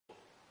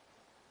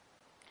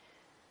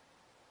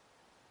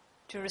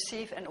to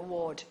receive an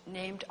award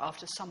named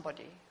after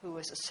somebody who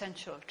was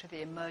essential to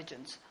the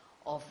emergence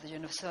of the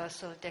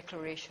Universal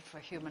Declaration for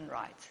Human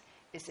Rights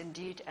is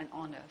indeed an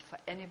honor for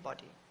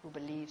anybody who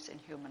believes in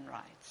human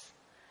rights.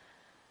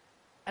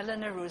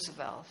 Eleanor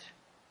Roosevelt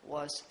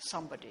was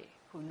somebody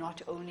who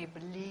not only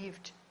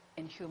believed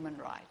in human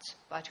rights,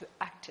 but who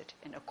acted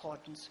in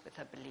accordance with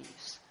her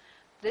beliefs.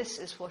 This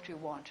is what we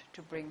want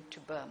to bring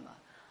to Burma,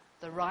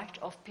 the right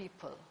of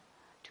people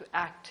to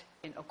act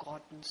in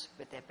accordance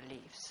with their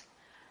beliefs.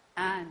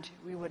 And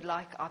we would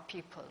like our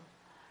people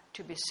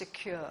to be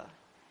secure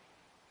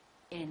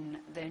in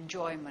the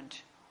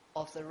enjoyment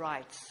of the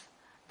rights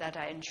that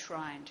are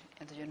enshrined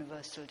in the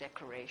Universal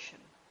Declaration.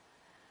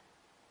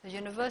 The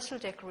Universal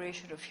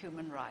Declaration of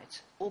Human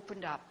Rights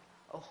opened up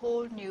a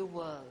whole new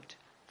world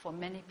for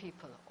many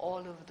people all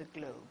over the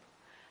globe.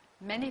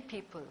 Many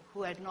people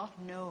who had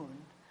not known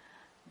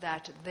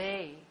that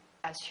they,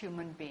 as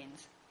human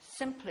beings,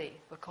 simply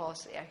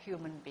because they are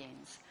human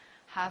beings,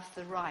 have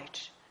the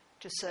right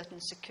to certain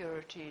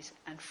securities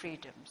and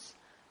freedoms,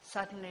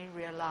 suddenly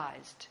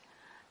realized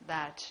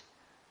that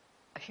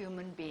a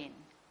human being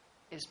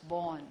is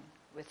born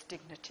with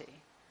dignity.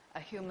 A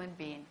human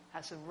being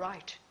has a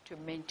right to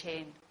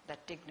maintain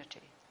that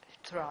dignity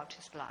throughout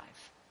his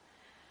life.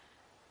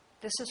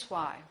 This is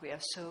why we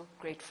are so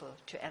grateful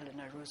to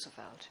Eleanor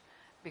Roosevelt,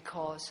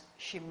 because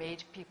she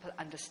made people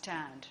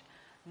understand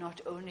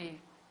not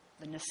only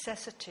the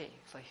necessity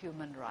for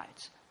human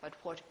rights, but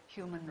what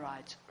human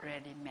rights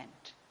really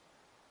meant.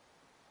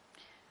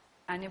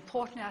 An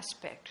important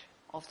aspect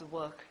of the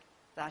work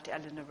that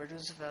Eleanor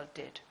Roosevelt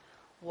did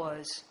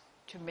was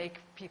to make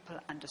people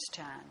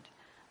understand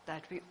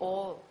that we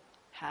all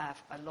have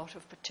a lot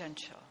of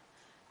potential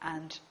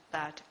and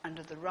that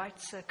under the right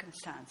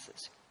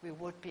circumstances we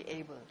would be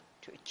able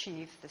to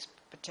achieve this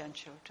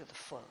potential to the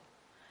full.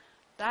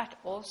 That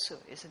also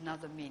is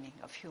another meaning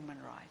of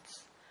human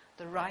rights,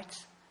 the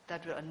rights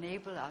that will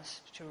enable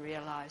us to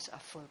realize our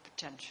full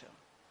potential.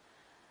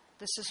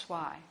 This is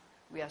why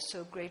we are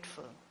so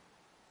grateful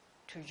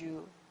to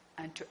you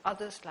and to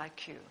others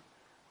like you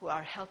who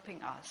are helping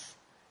us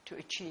to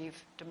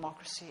achieve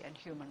democracy and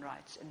human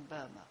rights in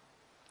Burma.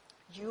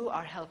 You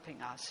are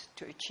helping us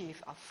to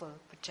achieve our full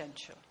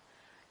potential.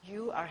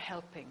 You are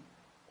helping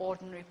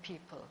ordinary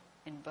people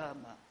in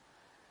Burma,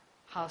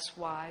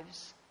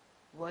 housewives,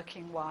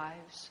 working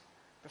wives,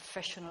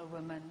 professional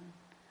women,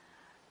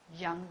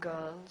 young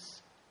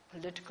girls,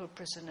 political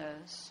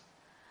prisoners,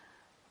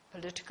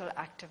 political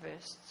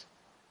activists.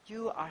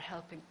 You are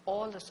helping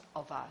all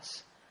of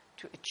us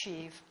to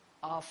achieve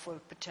our full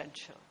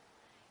potential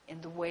in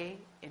the way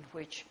in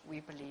which we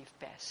believe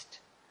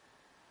best.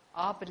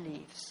 Our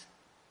beliefs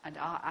and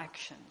our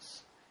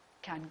actions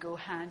can go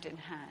hand in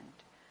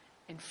hand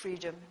in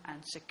freedom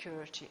and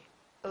security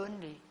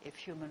only if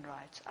human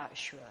rights are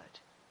assured.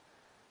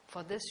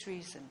 For this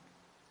reason,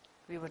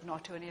 we would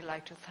not only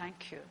like to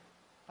thank you,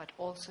 but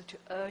also to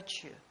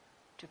urge you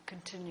to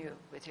continue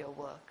with your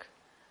work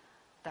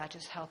that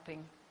is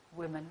helping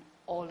women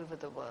all over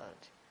the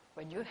world.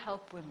 When you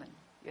help women,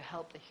 you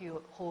help the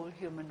whole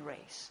human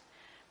race,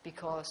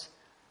 because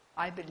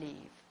I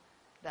believe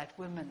that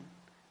women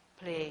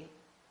play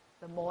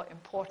the more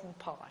important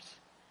part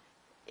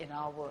in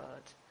our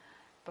world,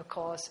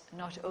 because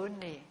not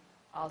only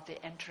are they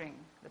entering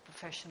the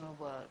professional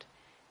world,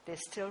 they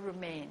still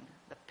remain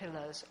the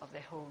pillars of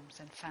their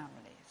homes and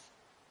families.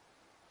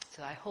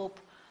 So I hope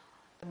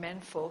the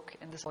menfolk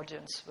in this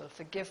audience will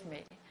forgive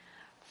me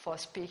for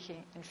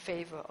speaking in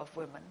favor of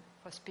women,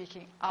 for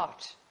speaking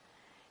out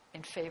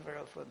in favor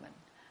of women,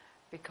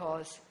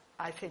 because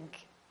I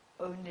think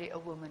only a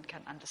woman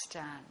can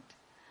understand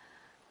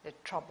the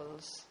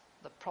troubles,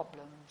 the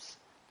problems,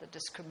 the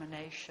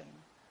discrimination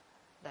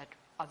that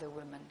other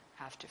women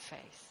have to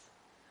face.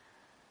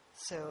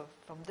 So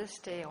from this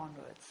day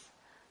onwards,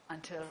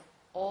 until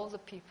all the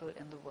people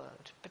in the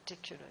world,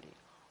 particularly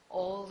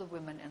all the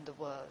women in the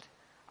world,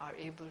 are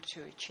able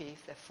to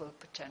achieve their full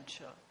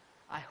potential,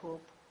 I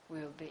hope we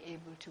will be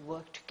able to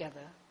work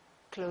together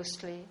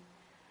closely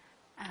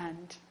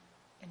and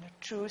in a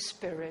true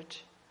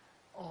spirit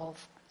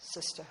of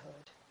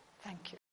sisterhood. Thank you.